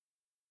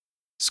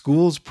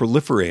Schools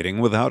proliferating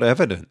without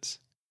evidence.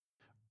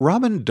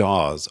 Robin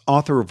Dawes,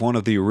 author of one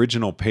of the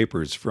original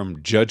papers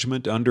from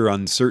Judgment Under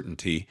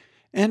Uncertainty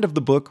and of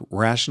the book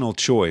Rational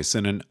Choice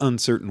in an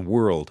Uncertain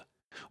World,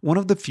 one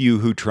of the few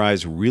who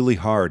tries really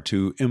hard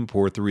to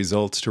import the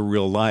results to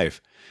real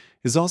life,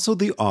 is also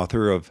the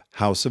author of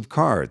House of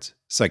Cards,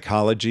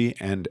 Psychology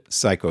and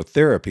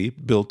Psychotherapy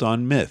Built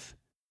on Myth.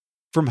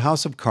 From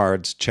House of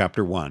Cards,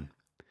 Chapter 1.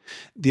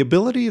 The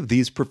ability of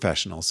these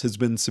professionals has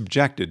been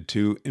subjected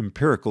to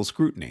empirical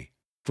scrutiny.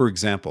 For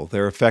example,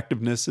 their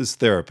effectiveness as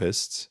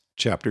therapists,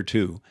 Chapter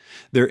 2,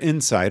 their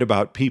insight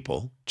about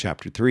people,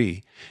 Chapter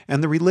 3,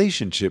 and the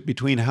relationship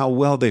between how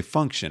well they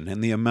function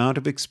and the amount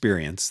of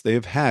experience they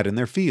have had in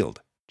their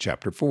field,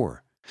 Chapter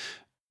 4.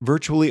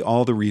 Virtually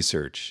all the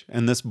research,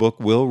 and this book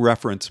will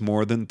reference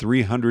more than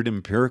 300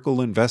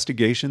 empirical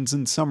investigations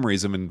and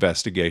summaries of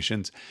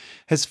investigations,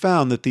 has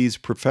found that these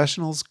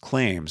professionals'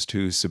 claims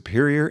to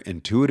superior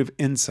intuitive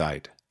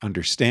insight,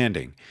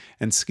 understanding,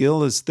 and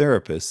skill as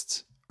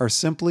therapists are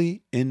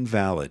simply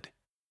invalid.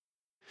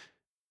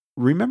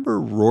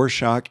 Remember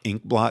Rorschach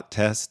ink blot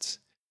tests?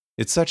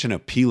 It's such an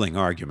appealing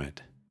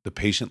argument. The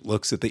patient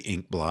looks at the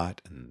ink blot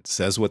and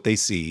says what they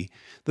see.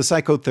 The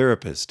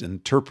psychotherapist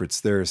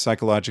interprets their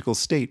psychological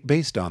state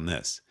based on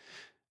this.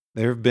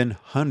 There have been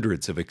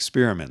hundreds of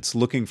experiments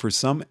looking for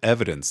some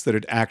evidence that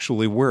it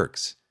actually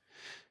works.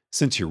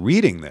 Since you're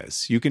reading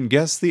this, you can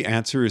guess the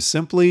answer is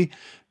simply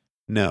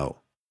no.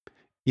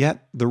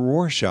 Yet the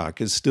Rorschach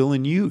is still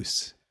in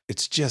use.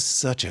 It's just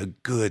such a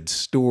good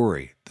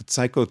story that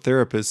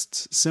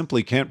psychotherapists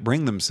simply can't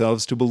bring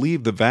themselves to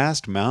believe the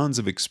vast mounds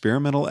of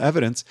experimental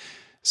evidence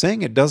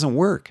saying it doesn't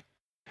work,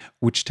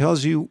 which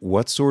tells you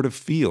what sort of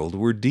field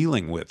we're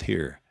dealing with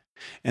here.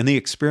 And the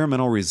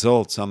experimental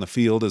results on the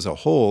field as a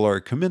whole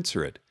are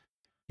commensurate.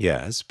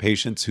 Yes,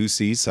 patients who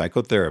see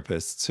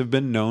psychotherapists have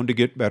been known to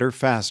get better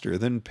faster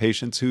than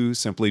patients who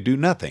simply do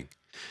nothing.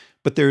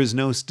 But there is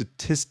no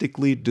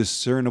statistically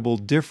discernible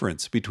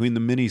difference between the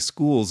many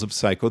schools of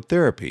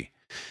psychotherapy.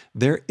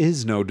 There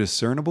is no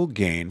discernible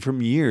gain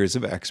from years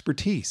of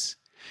expertise.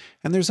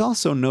 And there's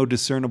also no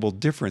discernible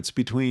difference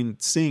between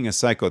seeing a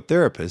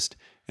psychotherapist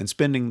and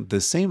spending the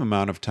same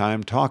amount of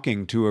time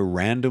talking to a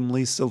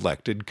randomly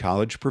selected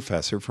college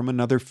professor from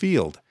another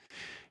field.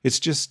 It's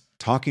just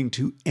talking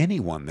to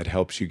anyone that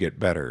helps you get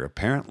better,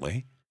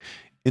 apparently.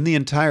 In the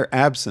entire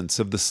absence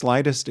of the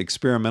slightest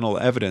experimental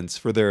evidence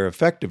for their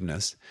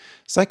effectiveness,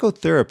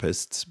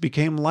 psychotherapists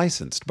became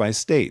licensed by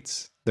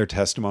states, their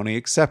testimony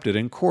accepted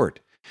in court,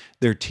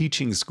 their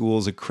teaching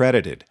schools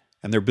accredited,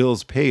 and their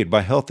bills paid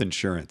by health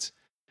insurance.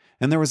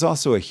 And there was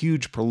also a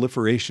huge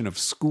proliferation of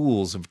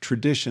schools of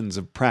traditions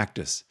of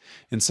practice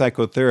in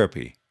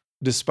psychotherapy,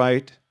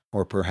 despite,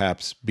 or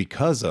perhaps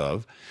because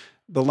of,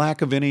 the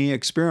lack of any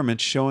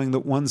experiments showing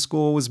that one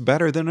school was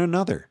better than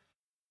another.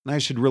 I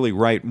should really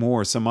write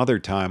more some other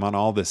time on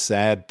all the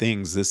sad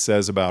things this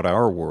says about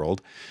our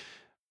world,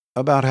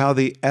 about how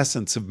the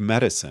essence of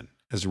medicine,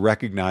 as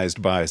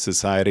recognized by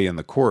society and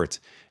the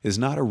courts, is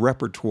not a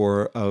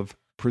repertoire of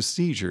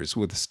procedures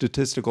with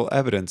statistical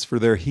evidence for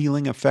their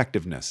healing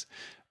effectiveness,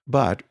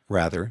 but,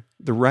 rather,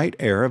 the right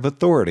air of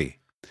authority.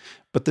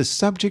 But the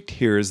subject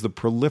here is the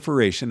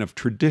proliferation of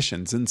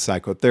traditions in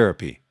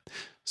psychotherapy.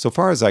 So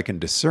far as I can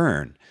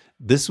discern,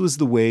 this was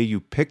the way you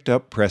picked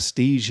up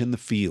prestige in the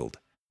field,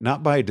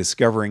 not by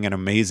discovering an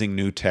amazing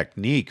new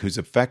technique whose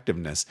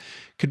effectiveness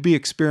could be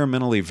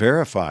experimentally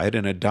verified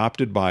and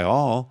adopted by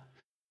all,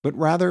 but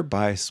rather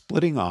by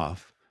splitting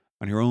off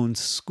on your own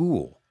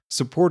school,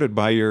 supported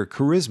by your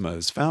charisma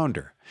as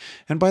founder,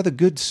 and by the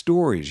good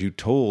stories you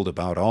told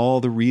about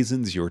all the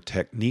reasons your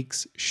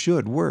techniques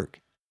should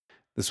work.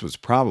 This was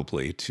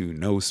probably, to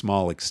no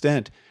small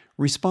extent,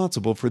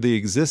 responsible for the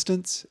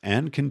existence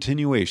and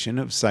continuation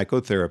of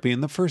psychotherapy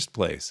in the first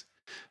place.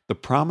 The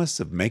promise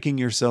of making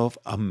yourself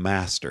a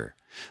master,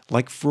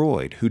 like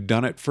Freud, who'd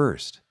done it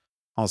first,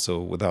 also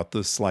without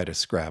the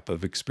slightest scrap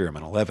of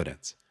experimental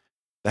evidence.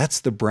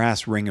 That's the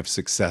brass ring of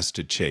success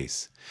to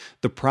chase,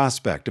 the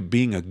prospect of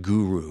being a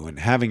guru and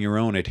having your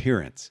own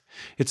adherents.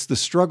 It's the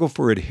struggle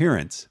for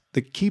adherence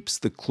that keeps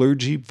the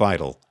clergy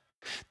vital.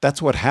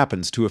 That's what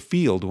happens to a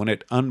field when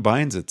it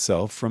unbinds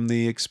itself from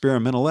the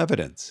experimental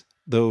evidence,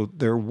 though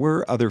there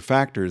were other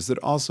factors that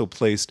also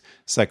placed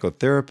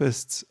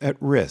psychotherapists at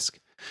risk,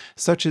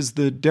 such as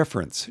the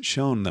deference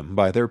shown them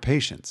by their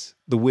patients,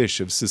 the wish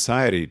of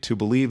society to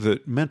believe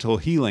that mental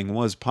healing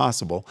was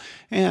possible,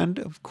 and,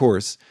 of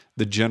course,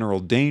 the general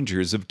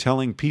dangers of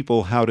telling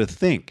people how to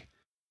think.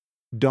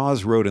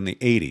 Dawes wrote in the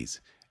 80s,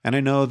 and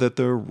I know that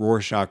the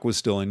Rorschach was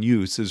still in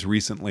use as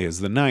recently as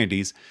the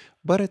 90s,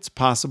 but it's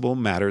possible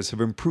matters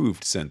have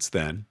improved since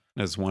then,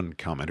 as one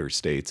commenter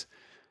states.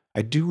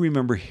 I do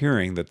remember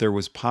hearing that there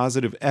was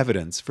positive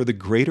evidence for the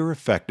greater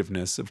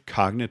effectiveness of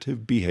cognitive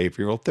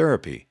behavioral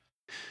therapy.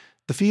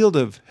 The field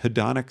of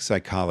hedonic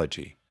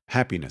psychology,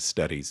 happiness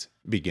studies,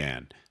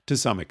 began, to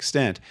some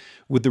extent,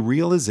 with the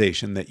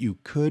realization that you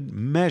could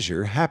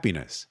measure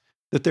happiness,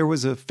 that there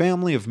was a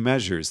family of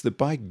measures that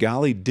by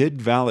golly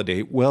did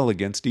validate well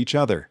against each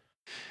other.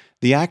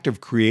 The act of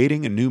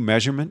creating a new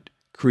measurement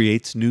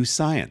creates new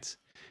science.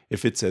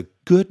 If it's a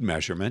good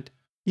measurement,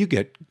 you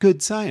get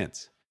good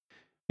science.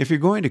 If you're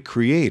going to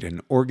create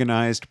an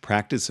organized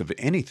practice of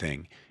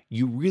anything,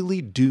 you really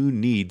do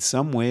need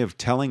some way of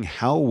telling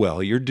how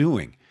well you're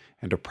doing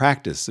and a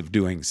practice of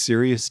doing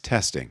serious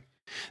testing.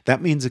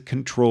 That means a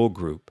control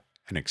group,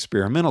 an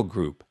experimental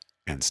group,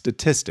 and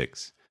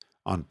statistics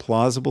on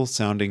plausible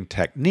sounding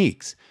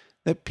techniques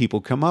that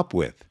people come up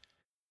with.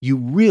 You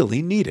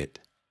really need it.